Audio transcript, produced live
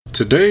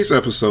Today's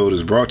episode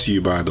is brought to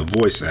you by the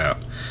Voice app,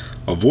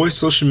 a voice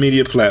social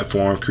media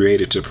platform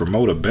created to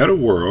promote a better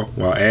world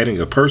while adding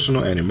a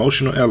personal and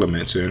emotional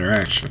element to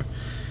interaction.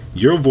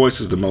 Your voice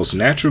is the most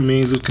natural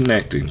means of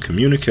connecting,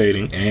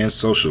 communicating, and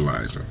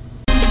socializing.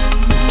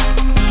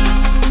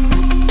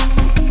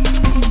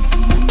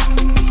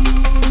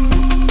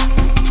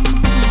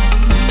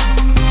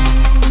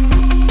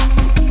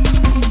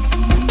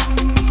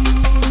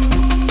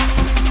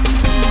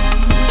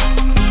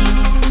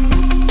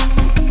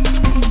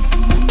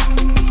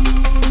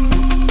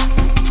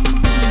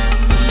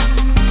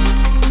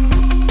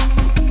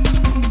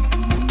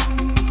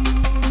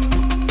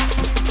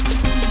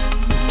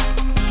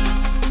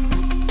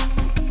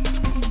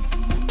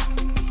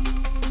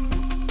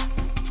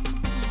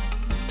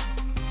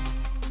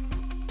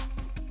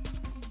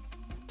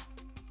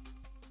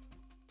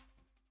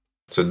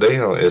 Today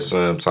on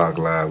SM Talk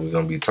Live, we're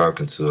going to be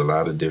talking to a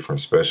lot of different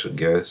special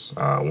guests.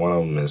 One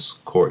of them is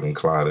Courtney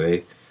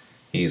Claude.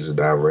 He's the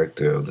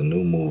director of the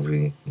new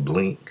movie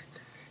Blink,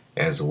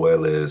 as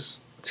well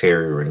as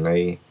Terri,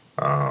 Rene.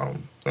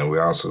 And we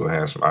also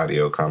have some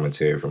audio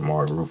commentary from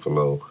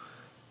Ruffalo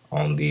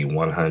on the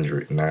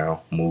 100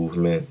 Now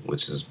movement,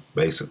 which is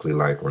basically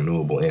like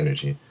renewable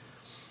energy.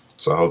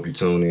 So I hope you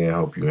tune in. I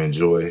hope you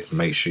enjoy.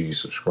 Make sure you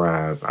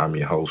subscribe. I'm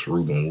your host,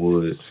 Ruben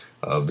Wood.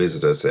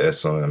 Visit us at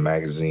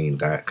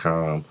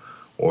sommagazine.com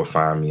or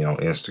find me on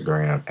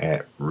Instagram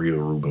at Real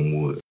Ruben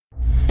Wood.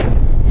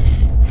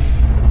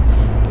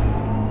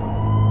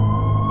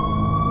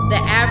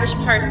 The average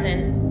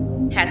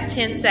person has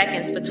 10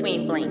 seconds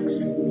between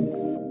blinks.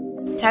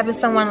 Having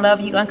someone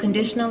love you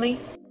unconditionally,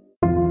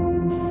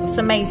 it's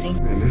amazing.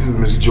 And this is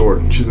Miss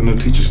Jordan. She's a new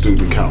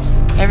teacher-student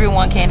counselor.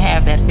 Everyone can't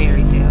have that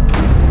fairy tale.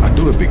 I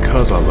do it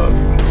because I love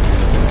you.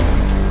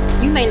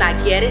 You may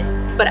not get it,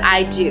 but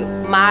I do.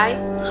 My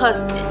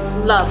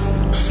husband loves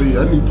me. See,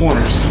 I need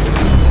pointers.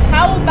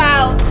 How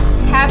about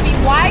happy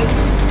wife,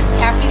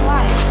 happy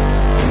life?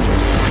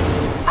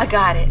 I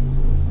got it.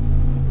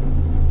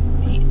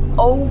 The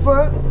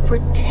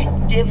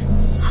overprotective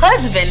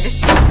husband.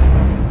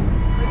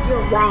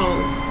 You're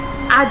wrong.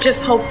 I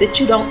just hope that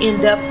you don't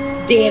end up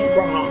dead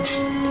wrong.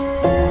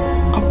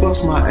 I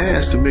bust my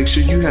ass to make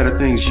sure you had the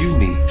things you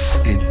need,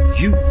 and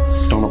you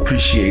don't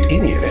appreciate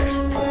any of that.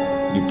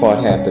 You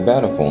fought half the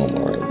battle for him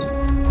already.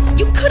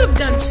 You could have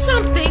done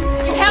something,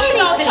 You have to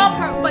go help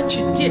her. but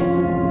you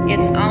didn't.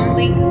 It's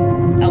only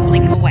a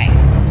blink away.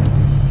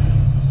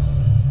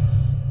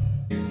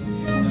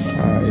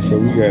 Alright, so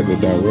we got the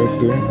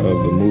director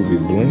of the movie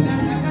Blink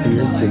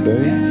here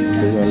today.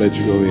 So we're going to let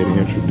you go ahead and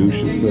introduce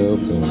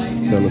yourself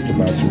and tell us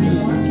about your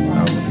movie.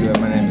 What's good?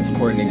 My name is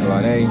Courtney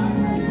Claude. I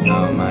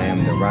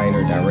am the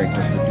writer,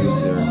 director,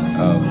 producer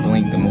of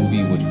Blink the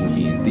movie, which will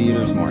be in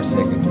theaters March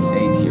 2nd through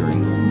 8th here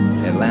in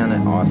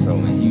Atlanta, also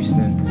in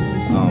Houston.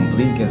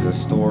 Blink is a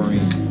story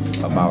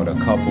about a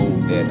couple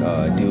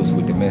that deals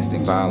with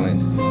domestic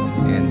violence,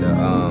 and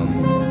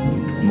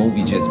the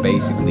movie just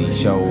basically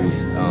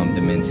shows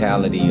the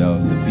mentality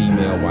of the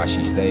female why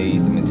she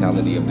stays, the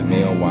mentality of the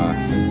male why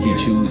he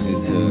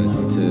chooses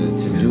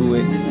to do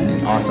it,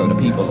 and also the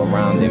people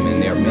around them in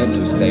their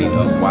mental state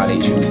of why they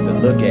choose to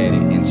look at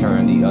it and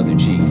turn the other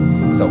cheek.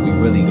 So we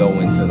really go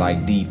into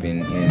like deep in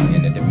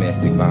the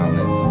domestic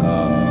violence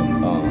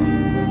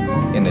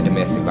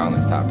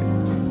topic.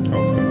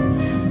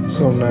 Okay.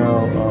 So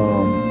now,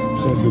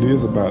 since it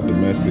is about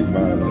domestic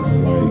violence,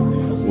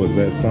 like, was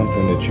that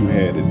something that you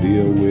had to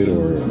deal with,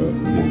 or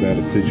is that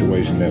a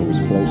situation that was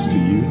close to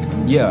you?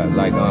 Yeah,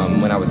 like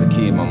when I was a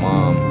kid, my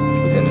mom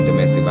was in a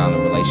domestic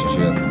violent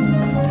relationship,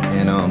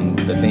 and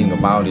the thing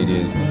about it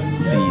is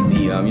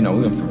we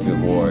went for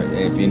Fifth Ward.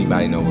 If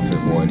anybody knows what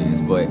Fifth Ward is,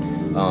 but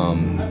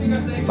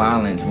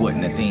violence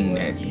wasn't a thing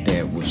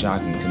that was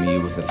shocking to me.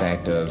 It was the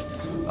fact of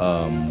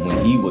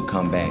when he would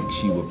come back,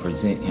 she would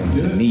present him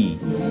to me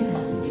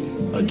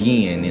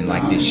again in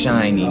like this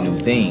shiny new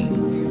thing.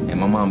 And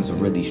my mom's a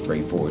really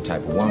straightforward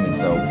type of woman,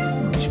 so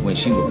when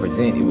she would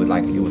present, it was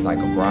like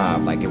a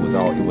bribe. Like it would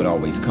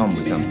always come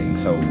with something.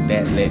 So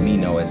that let me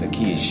know as a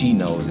kid, she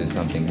knows there's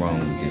something wrong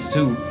with this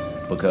too,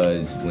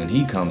 because when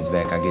he comes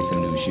back, I get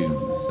some new shoes.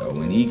 So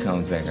when he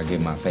comes back, I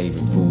get my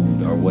favorite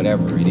food or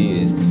whatever it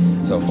is.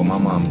 So for my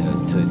mom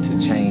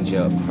to change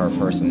up her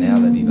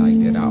personality like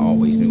that, I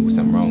always knew was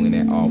something wrong, and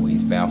that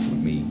always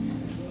baffled me.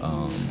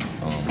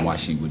 Why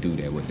she would do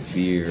that. Was it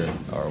fear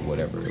or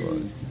whatever it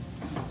was?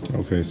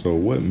 Okay, so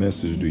what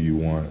message do you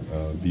want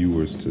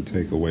viewers to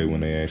take away when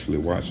they actually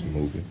watch the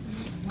movie?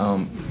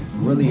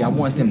 Really, I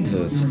want them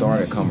to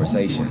start a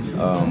conversation.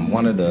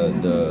 One of the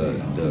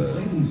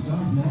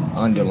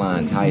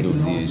underlying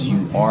titles is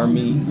 "You Are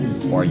Me"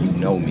 or "You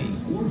Know Me."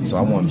 So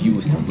I want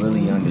viewers to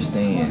really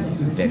understand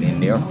that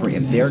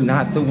if they're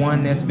not the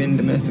one that's been in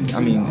a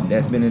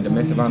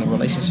domestic violent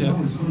relationship,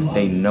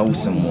 they know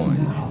someone,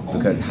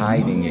 because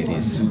hiding it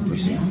is super,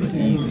 super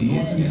easy.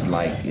 It's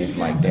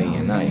like day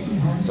and night.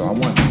 So I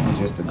want people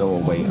just to go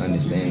away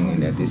understanding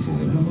that this is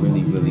a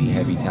really, really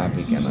heavy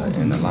topic,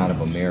 and a lot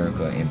of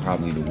America and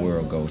probably the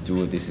world goes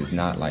through it. This is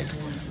not like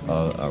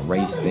a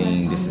race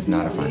thing. This is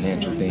not a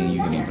financial thing. You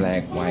can be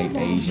black, white,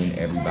 Asian.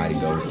 Everybody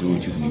goes through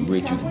it. You can be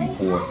rich. You can be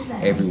poor.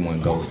 Everyone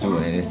goes through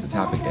it, and it's a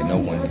topic that no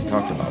one has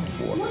talked about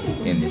before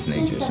in this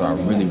nature. So I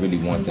really, really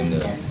want them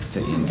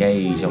to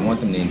engage. I want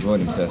them to enjoy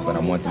themselves, but I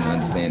want them to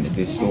understand that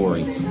this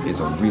story is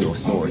a real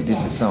story.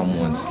 This is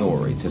someone's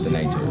story to the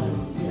nature.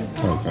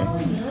 Okay.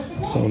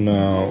 So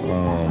now,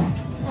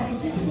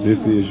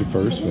 this is your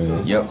first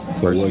film. Yep.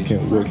 So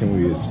what can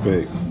we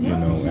expect,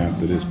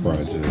 after this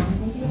project?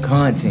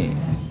 Content.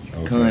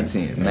 Okay.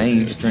 Content,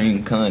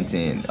 mainstream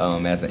content.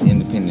 As an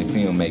independent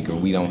filmmaker,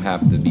 we don't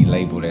have to be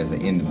labeled as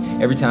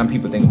an every time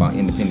people think about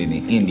independent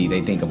and indie,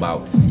 they think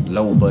about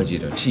low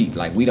budget or cheap.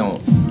 Like we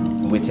don't,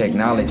 with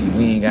technology,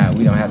 we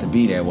don't have to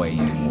be that way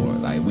anymore.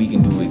 Like we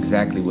can do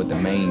exactly what the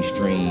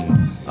mainstream,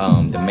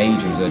 the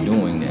majors are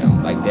doing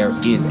now. Like there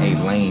is a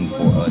lane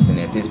for us, and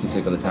at this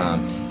particular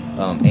time,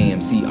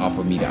 AMC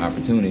offered me the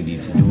opportunity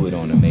to do it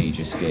on a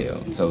major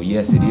scale. So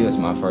yes, it is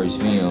my first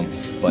film,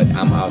 but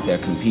I'm out there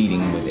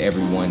competing with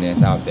everyone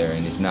that's out there,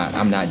 and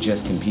I'm not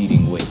just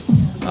competing with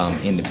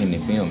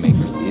independent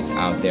filmmakers. It's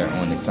out there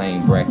on the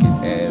same bracket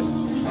as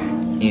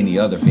any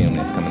other film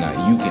that's coming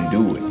out. You can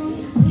do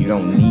it. You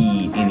don't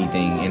need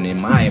anything, and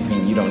in my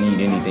opinion, you don't need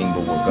anything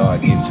but what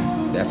God gives you.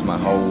 That's my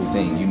whole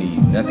thing. You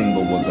need nothing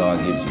but what God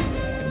gives you.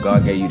 If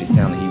God gave you this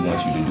talent, He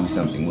wants you to do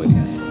something with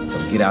it. So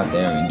get out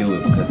there and do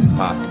it because it's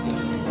possible.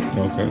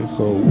 Okay,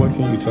 so what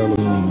can you tell us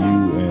between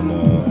you and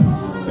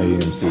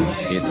AMC?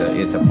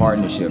 It's a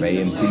partnership.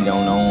 AMC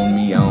don't own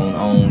me, I don't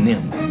own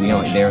them.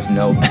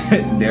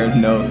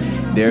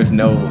 There's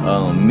no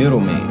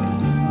middleman.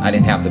 I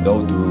didn't have to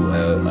go through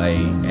a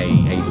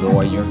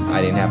lawyer.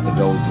 I didn't have to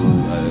go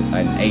through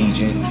an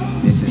agent.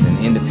 This is an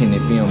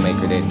independent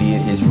filmmaker that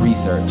did his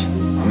research,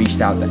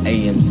 reached out to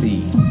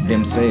AMC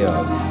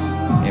themselves,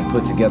 and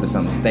put together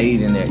something,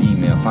 stayed in their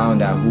email,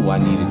 found out who I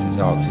needed to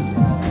talk to,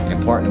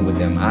 and partnered with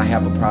them. I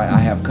have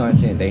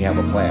content, they have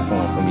a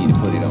platform for me to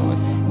put it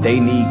on. They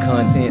need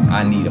content,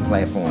 I need a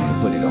platform to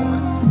put it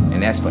on.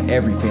 And that's for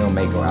every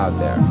filmmaker out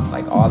there.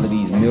 Like all of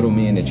these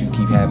middlemen that you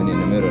keep having in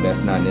the middle,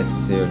 that's not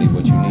necessarily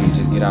what you need.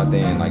 Just get out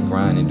there and like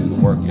grind and do the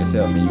work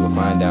yourself, and you will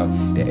find out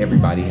that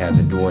everybody has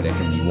a door that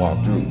can be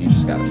walked through. You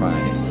just gotta find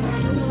it.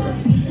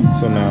 Okay.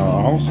 So now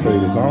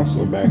Allstate is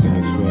also back in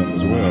this film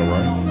as well,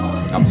 right?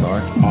 I'm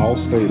sorry?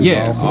 Allstate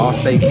is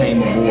also... Allstate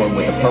came aboard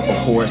with the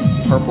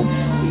Purple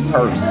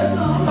Purse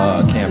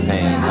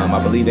campaign.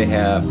 I believe they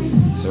have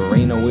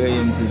Serena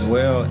Williams as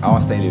well.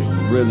 Allstate is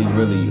really,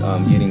 really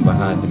getting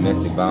behind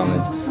domestic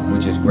violence,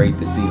 which is great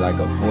to see like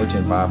a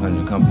Fortune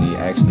 500 company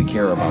actually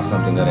care about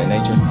something of that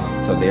nature.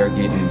 So they're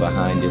getting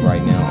behind it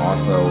right now.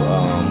 Also,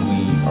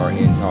 we are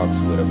in talks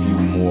with a few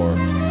more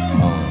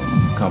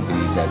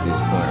companies at this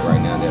point right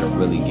now that are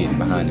really getting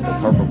behind it. But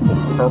Purple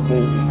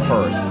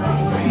Purse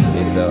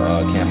is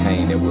the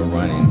campaign that we're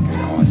running with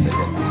Allstate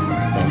at this point.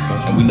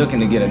 Okay. And we're looking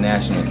to get a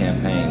national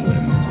campaign with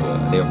them as well.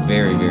 They're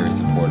very, very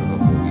supportive of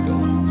what we're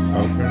doing.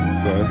 Okay,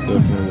 so that's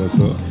definitely what's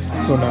up.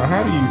 So now,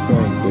 how do you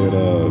think that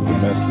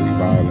domestic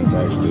violence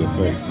actually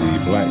affects the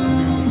black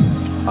community?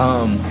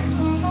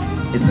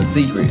 It's a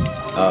secret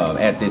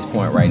at this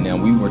point right now.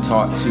 We were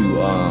taught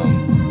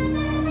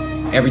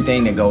to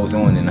everything that goes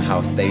on in the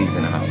house stays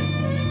in the house.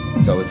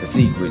 So it's a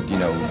secret,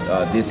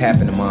 this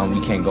happened to mom,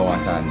 we can't go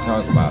outside and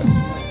talk about it.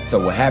 So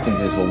what happens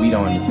is, what we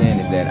don't understand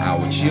is that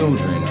our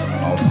children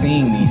are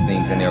seeing these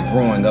things and they're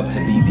growing up to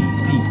be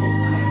these people.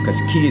 Because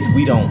kids,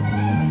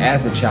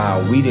 as a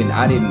child,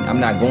 I'm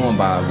not going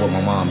by what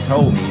my mom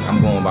told me,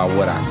 I'm going by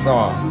what I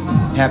saw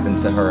happen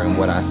to her and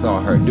what I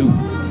saw her do.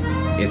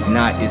 It's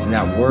not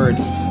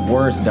words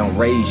don't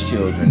raise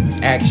children,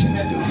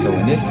 actions do. So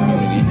in this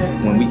community,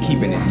 when we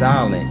keeping it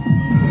silent,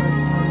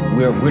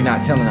 we're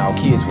not telling our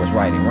kids what's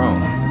right and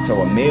wrong. So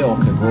a male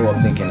could grow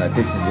up thinking that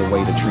this is the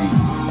way to treat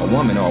a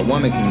woman, or a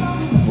woman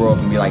can grow up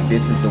and be like,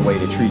 this is the way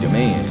to treat a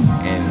man,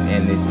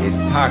 and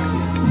it's toxic,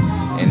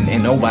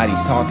 and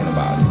nobody's talking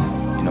about it.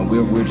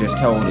 We're just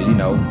told that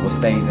what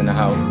stays in the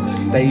house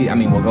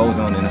what goes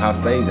on in the house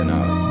stays in the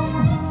house.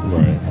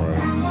 Right.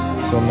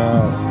 So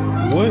now,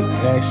 what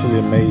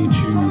actually made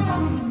you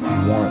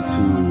want to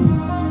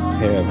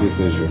have this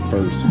as your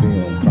first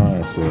film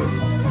concept?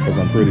 Because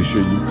I'm pretty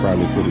sure you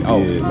probably could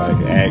have did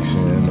like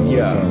action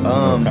or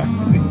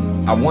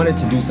something. I wanted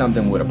to do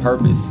something with a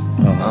purpose.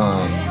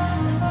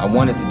 I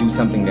wanted to do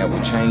something that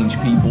would change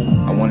people.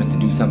 I wanted to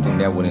do something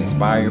that would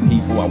inspire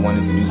people. I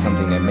wanted to do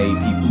something that made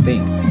people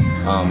think.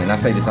 And I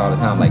say this all the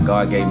time, like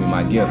God gave me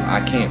my gift. I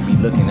can't be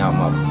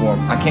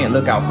I can't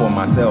look out for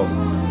myself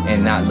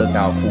and not look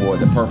out for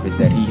the purpose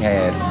that He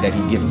had, that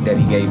He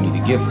gave me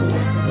the gift for.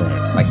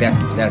 Right. Like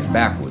that's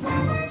backwards.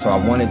 So I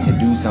wanted to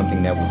do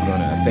something that was going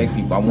to affect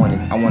people. I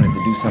wanted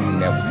to do something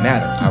that would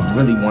matter. I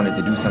really wanted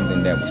to do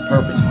something that was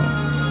purposeful.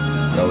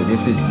 So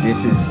this is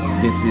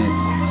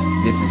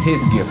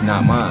His gift,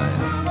 not mine.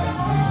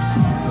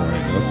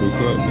 Right, that's what's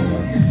up,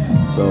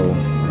 man. So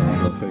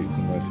I'm gonna take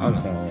too much of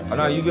your time. Oh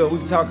no, you good. We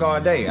can talk all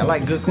day. I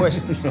like good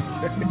questions.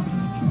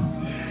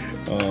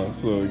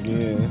 So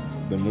again,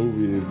 the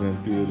movie is in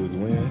theaters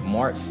when?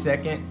 March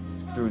 2nd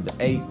through the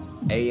 8th.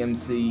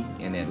 AMC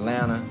in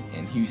Atlanta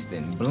and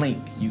Houston. Blink.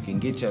 You can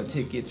get your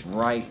tickets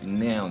right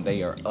now.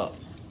 They are up.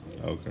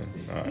 Okay.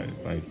 All right.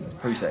 Thank you.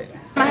 Appreciate it.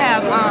 I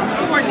have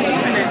Courtney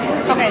and then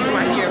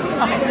right here.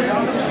 Okay.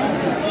 All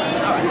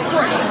right.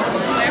 Courtney.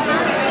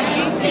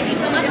 Thank you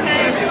so much,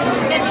 guys.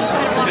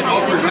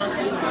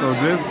 So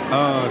just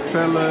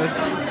tell us,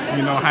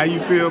 how you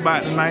feel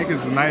about tonight,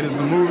 because tonight is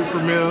the movie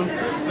premiere.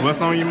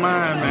 What's on your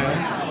mind,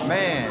 man?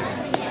 Man,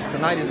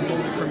 tonight is the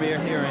movie premiere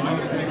here in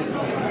Houston.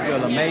 I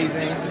feel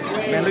amazing.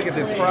 Man, look at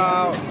this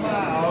crowd.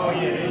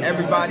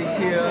 Everybody's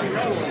here.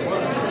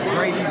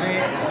 Great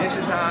event. This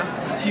is how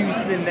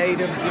Houston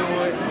natives do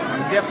it.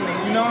 I'm definitely,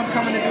 I'm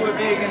coming to do it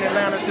big in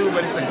Atlanta too,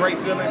 but it's a great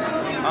feeling.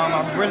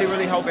 I really,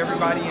 really hope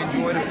everybody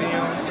enjoyed the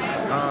film.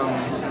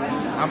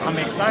 I'm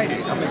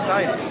excited.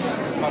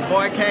 My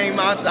boy came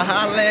out to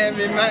holler at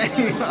me, man.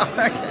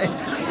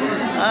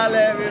 Holler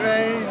at me,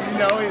 man.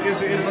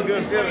 It's a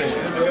good feeling.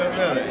 It's a good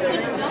feeling.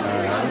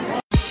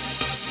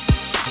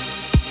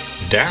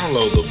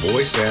 Download the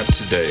Voice app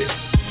today.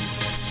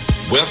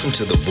 Welcome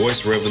to the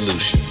Voice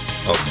Revolution,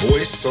 a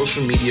voice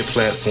social media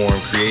platform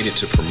created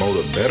to promote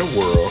a better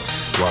world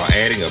while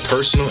adding a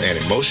personal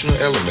and emotional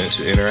element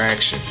to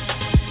interaction.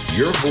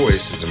 Your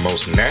voice is the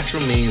most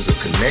natural means of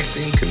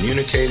connecting,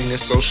 communicating, and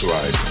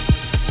socializing.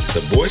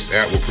 The Voice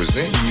app will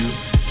present you,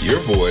 your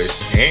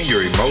voice, and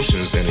your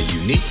emotions in a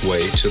unique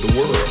way to the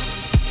world.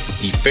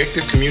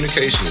 Effective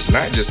communication is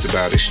not just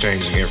about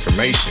exchanging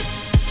information.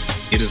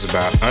 It is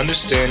about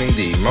understanding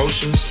the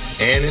emotions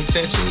and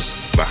intentions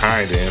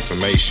behind the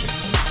information.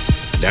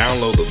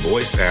 Download the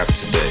Voice app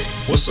today.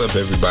 What's up,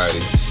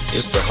 everybody?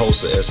 It's the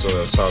host of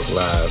SOM Talk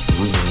Live,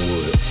 Ruben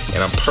Wood,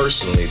 and I'm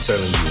personally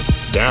telling you,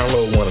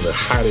 download one of the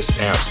hottest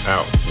apps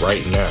out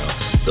right now,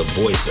 the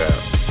Voice app.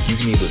 You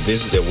can either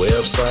visit their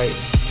website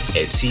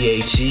at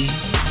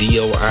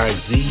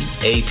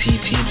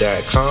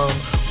thevoizapp.com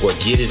or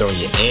get it on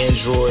your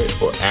Android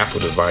or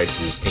Apple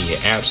devices in your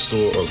App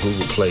Store or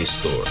Google Play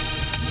Store.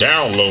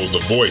 Download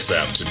the Voice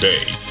app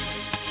today.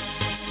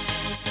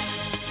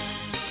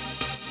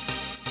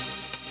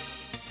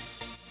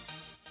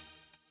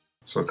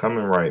 So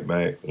coming right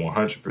back,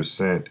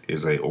 100%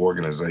 is an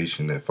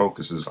organization that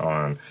focuses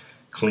on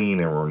clean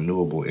and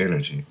renewable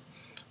energy.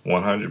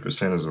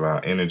 100% is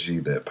about energy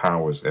that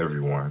powers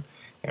everyone.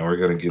 And we're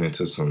going to get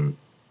into some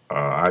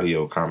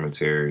audio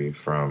commentary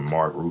from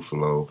Mark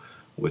Ruffalo,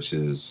 which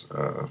is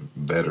a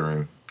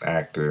veteran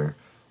actor.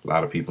 A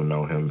lot of people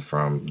know him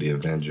from The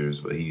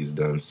Avengers, but he's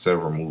done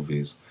several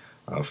movies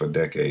for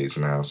decades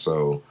now.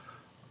 So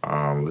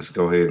let's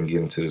go ahead and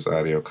get into this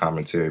audio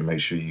commentary. Make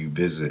sure you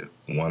visit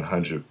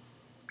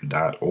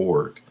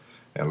 100.org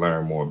and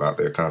learn more about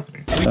their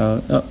company.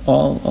 A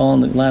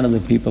lot of the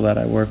people that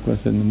I work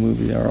with in the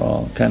movie are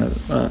all kind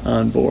of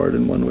on board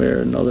in one way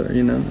or another,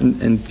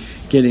 and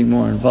getting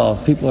more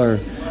involved. People are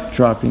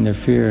dropping their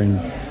fear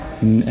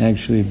and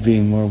actually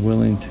being more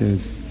willing to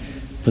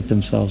put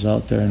themselves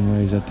out there in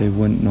ways that they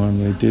wouldn't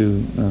normally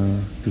do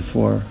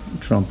before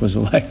Trump was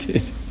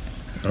elected.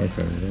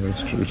 Okay, yeah,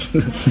 that's true.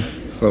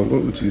 So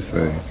what would you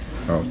say,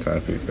 off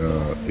topic,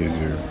 is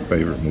your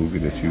favorite movie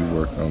that you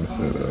worked on the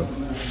set of?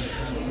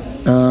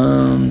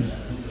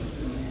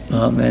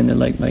 Oh man, they're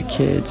like my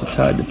kids. It's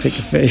hard to pick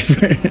a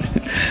favorite.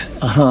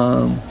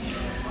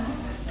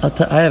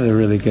 I have a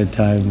really good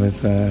time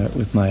with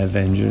my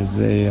Avengers.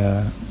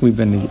 We're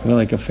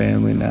like a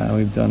family now.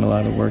 We've done a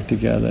lot of work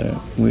together.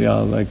 We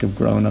all have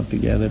grown up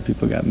together.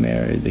 People got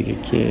married, they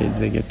get kids,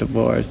 they get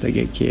divorced, they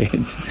get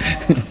kids.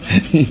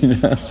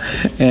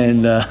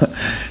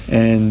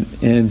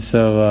 and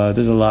so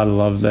there's a lot of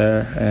love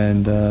there,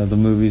 and the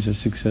movies are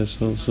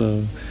successful.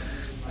 So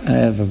I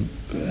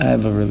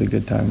have a really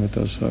good time with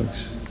those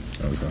folks.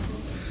 Okay.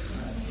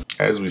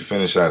 As we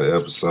finish out the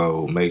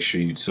episode, make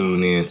sure you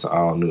tune in to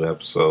all new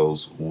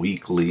episodes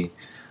weekly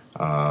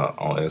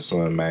on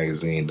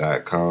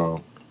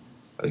sommagazine.com.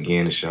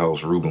 Again, it's your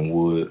host, Ruben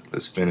Wood.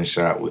 Let's finish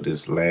out with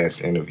this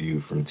last interview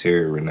from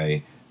Terri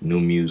Rene,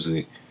 new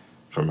music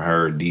from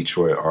her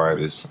Detroit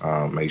artist.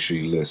 Make sure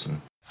you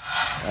listen.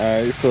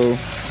 All right, so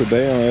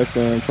today on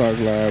SOM Talk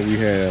Live, we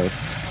have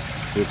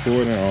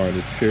recording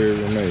artist Terri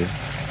Rene.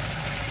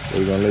 So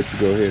we're going to let you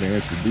go ahead and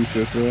introduce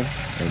yourself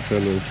and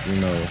tell us,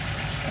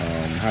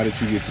 how did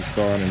you get your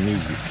start in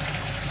music?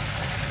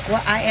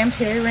 Well, I am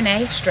Terri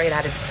Rene, straight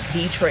out of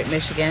Detroit,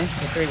 Michigan,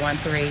 the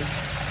 313.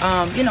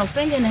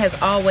 Singing has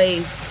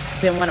always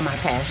been one of my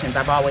passions.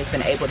 I've always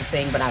been able to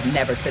sing, but I've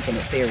never taken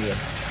it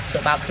serious. So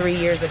about 3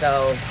 years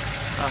ago,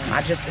 I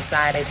just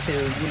decided to,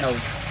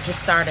 just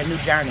start a new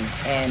journey,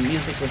 and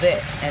music was it.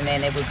 And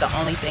then it was the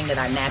only thing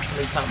that I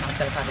naturally taught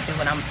myself how to do,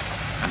 and I'm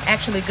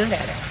actually good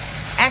at it.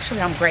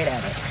 Actually, I'm great at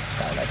it.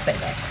 So let's say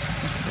that.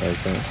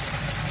 Okay.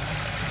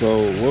 So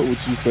what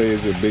would you say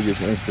is your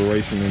biggest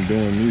inspiration in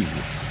doing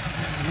music?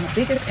 My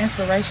biggest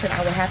inspiration,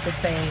 I would have to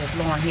say, is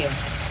Lauryn Hill.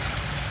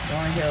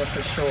 Lauryn Hill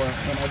for sure.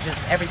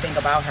 Just everything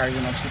about her.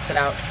 She put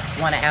out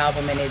one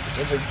album, and it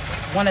was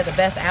one of the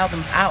best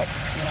albums out.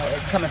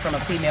 It's coming from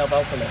a female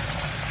vocalist,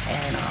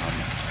 and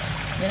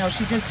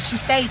she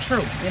stayed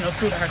true.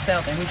 True to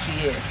herself and who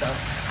she is. So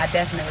I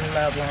definitely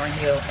love Lauryn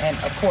Hill, and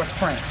of course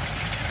Prince.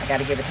 I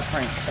got to give it to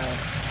Prince. So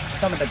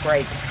some of the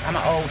greats. I'm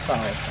an old soul,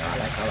 so I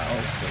like all the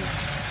old school.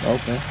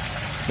 Okay.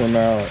 So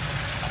now,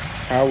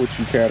 how would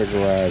you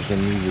categorize your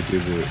music?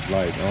 Is it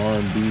like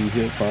R&B,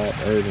 hip hop,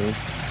 urban?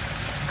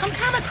 I'm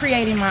kind of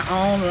creating my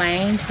own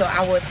lane, so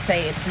I would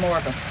say it's more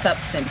of a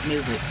substance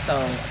music. So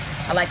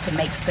I like to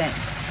make sense.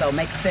 So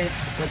make sense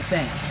with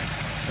sense.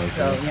 Okay.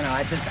 So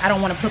I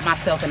don't want to put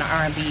myself in the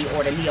R&B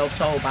or the neo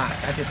soul box.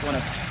 I just want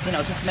to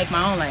just make my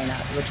own lane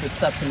up, which is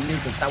substance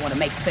music. So I want to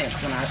make sense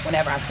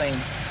whenever I sing.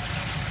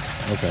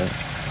 Okay.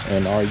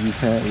 And are you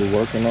currently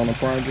working on a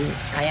project?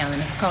 I am,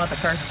 and it's called The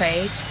First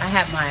Page. I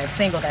have my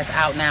single that's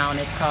out now, and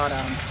it's called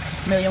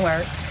Million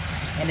Words,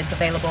 and it's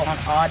available on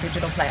all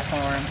digital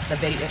platforms. The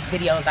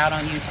video is out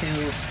on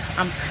YouTube.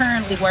 I'm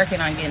currently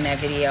working on getting that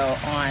video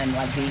on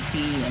like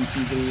BT and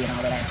TV and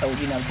all of that, so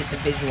get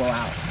the visual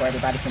out where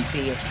everybody can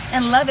see it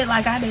and love it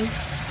like I do.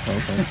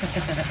 Okay.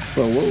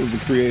 So what was the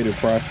creative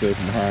process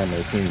behind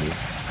that single?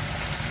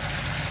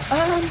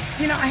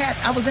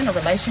 I was in a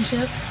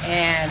relationship,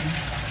 and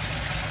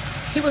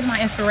he was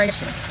my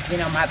inspiration.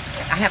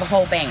 I have a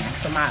whole band.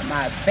 So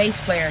my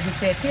bass player, he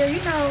said, Terri,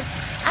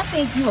 I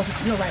think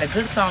you'll write a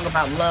good song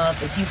about love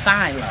if you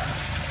find love.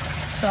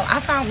 So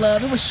I found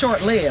love. It was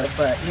short-lived,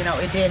 but,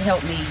 it did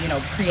help me,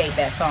 create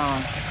that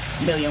song,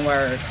 Million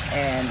Words.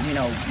 And,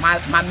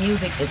 my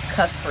music is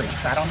cuss-free.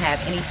 So I don't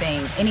have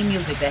any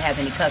music that has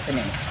any cussing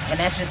in it. And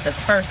that's just the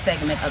first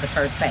segment of the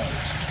first page.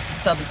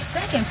 So the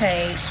second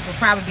page will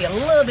probably be a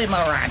little bit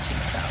more raunchy.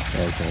 So.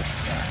 Okay.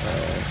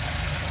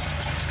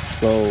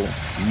 So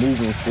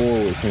moving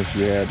forward, since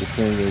you had the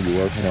single,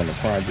 you're working on the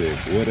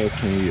project, what else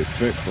can we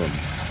expect from you?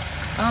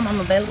 I'm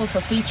available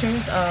for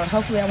features.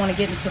 Hopefully I want to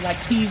get into like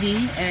TV,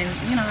 and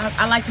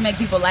I like to make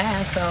people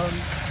laugh, so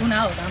who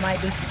knows, I might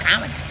do some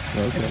comedy.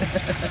 Okay.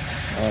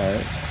 All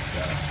right.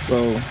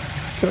 So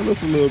tell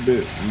us a little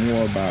bit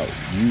more about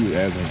you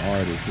as an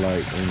artist,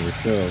 like in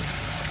yourself.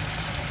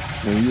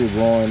 When you were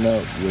growing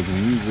up, was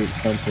music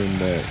something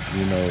that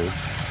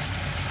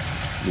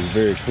was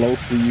very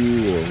close to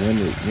you, or when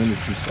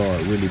did you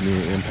start really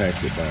being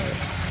impacted by it?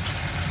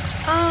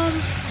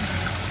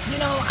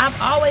 I've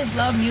always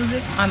loved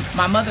music.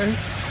 My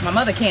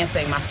mother can't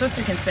sing, my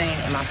sister can sing,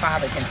 and my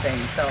father can sing.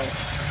 So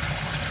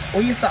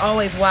we used to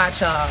always watch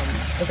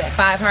was that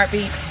 5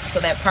 Heartbeats? So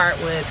that part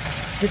with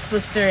his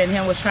sister and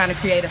him was trying to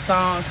create a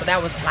song. So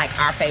that was like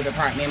our favorite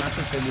part. Me and my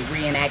sister would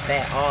reenact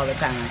that all the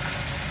time.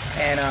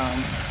 And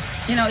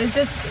it's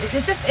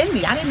just in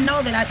me. I didn't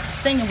know that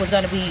singing was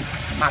going to be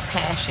my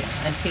passion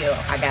until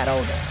I got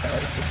older. So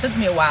it took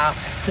me a while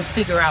to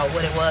figure out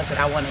what it was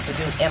that I wanted to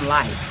do in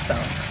life. So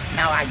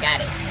now I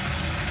got it.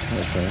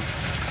 Okay.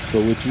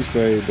 So would you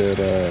say that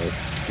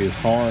it's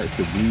hard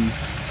to be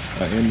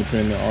an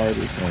independent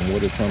artist, and what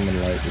are some of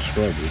like the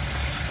struggles?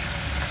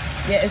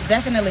 Yeah, it's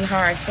definitely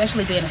hard,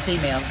 especially being a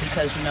female,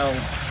 because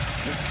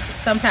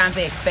sometimes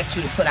they expect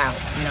you to put out,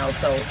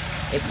 so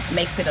it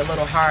makes it a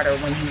little harder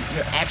when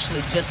you're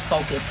actually just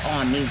focused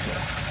on music.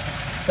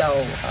 So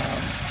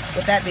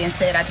with that being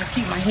said, I just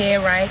keep my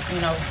head right,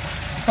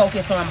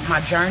 focus on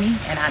my journey,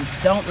 and I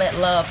don't let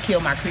love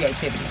kill my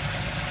creativity.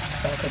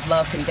 So, because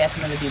love can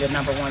definitely be the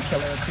 #1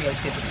 killer of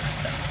creativity.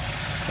 So.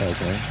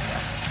 Okay.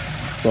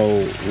 So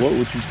what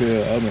would you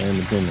tell other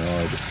independent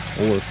artists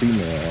or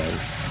female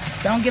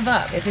artists? Don't give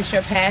up. If it's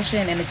your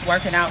passion and it's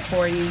working out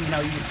for you, you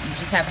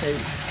just have to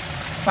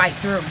fight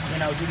through.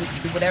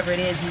 Do whatever it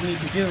is you need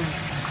to do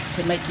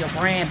to make your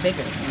brand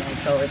bigger.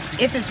 So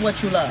if it's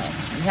what you love,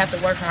 you have to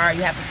work hard.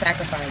 You have to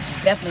sacrifice.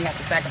 You definitely have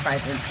to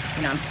sacrifice. And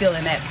I'm still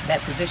in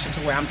that position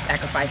to where I'm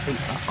sacrificing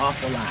an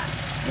awful lot.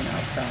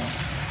 So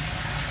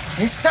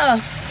it's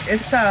tough.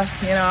 It's tough.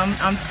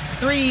 I'm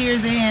 3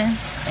 years in,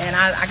 and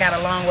I got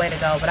a long way to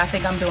go. But I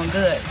think I'm doing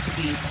good to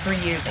be 3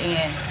 years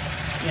in.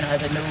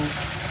 As a new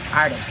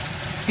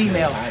artist,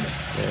 female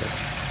artist. Yeah.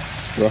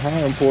 So how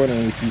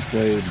important would you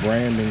say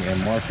branding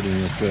and marketing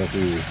yourself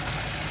is?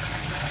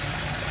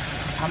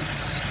 I'm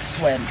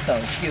sweating, so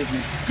excuse me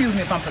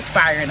if I'm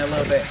perspiring a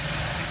little bit.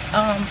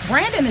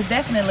 Branding is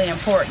definitely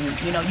important.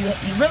 You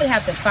really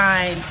have to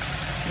find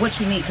what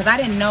you need, because I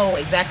didn't know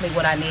exactly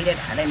what I needed.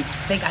 I didn't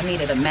think I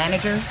needed a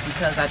manager,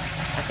 because I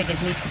think it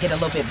needs to get a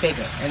little bit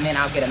bigger, and then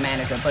I'll get a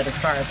manager. But as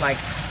far as like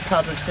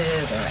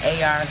publicists or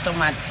AR,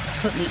 someone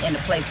put me in the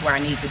place where I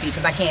need to be,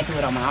 because I can't do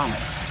it on my own.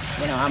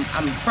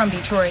 I'm from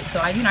Detroit, so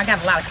I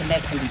got a lot of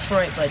connects in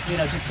Detroit, but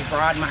just to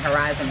broaden my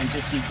horizon and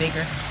just be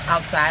bigger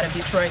outside of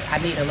Detroit, I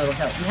need a little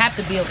help. You have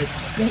to build it.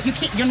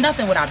 You're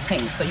nothing without a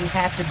team, so you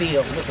have to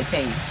build with the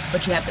team,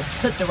 but you have to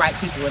put the right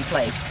people in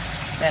place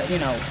that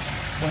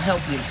will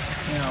help you,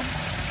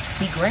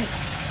 be great.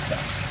 So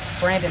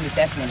branding is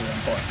definitely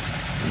important.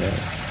 Yeah.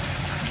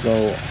 So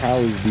how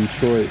is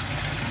Detroit?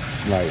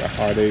 Like,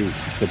 are they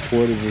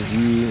supportive of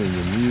you and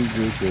your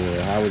music,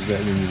 or how is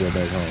that when you go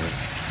back home?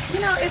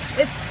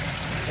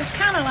 It's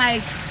kind of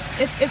like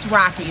it's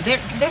rocky.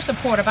 They're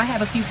supportive. I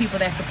have a few people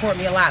that support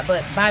me a lot,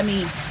 but by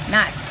me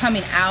not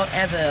coming out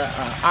as a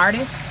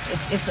artist,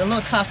 it's a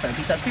little tougher,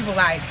 because people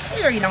like,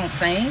 Terri don't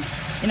sing.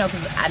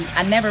 because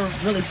I never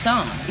really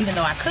sung, even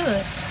though I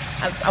could.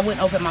 I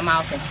wouldn't open my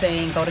mouth and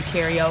sing, go to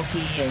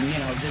karaoke, and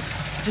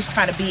just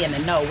try to be in the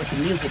know with the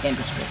music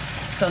industry.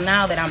 So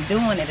now that I'm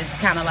doing it, it's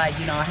kind of like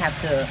I have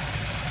to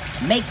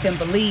make them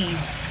believe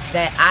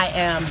that I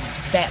am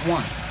that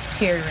one,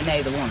 Terri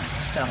Rene, the one.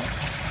 So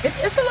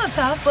it's a little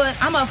tough, but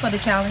I'm up for the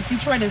challenge.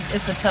 Detroit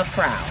it's a tough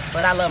crowd,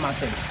 but I love my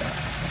city. So.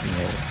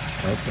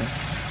 Yeah, okay.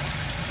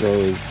 So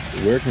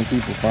where can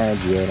people find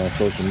you at on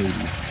social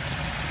media?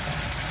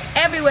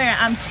 Everywhere.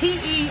 I'm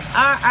Terrirene,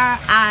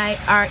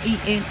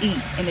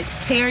 and it's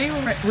Terri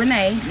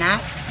Rene,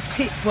 not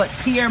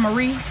Tierra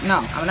Marie.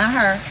 No, I'm not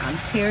her. I'm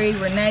Terri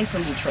Rene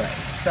from Detroit.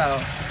 So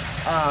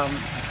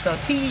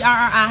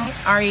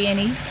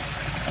Terrirene,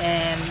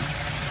 and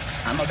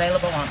I'm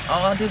available on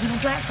all digital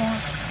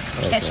platforms.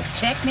 Okay.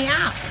 Check me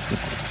out.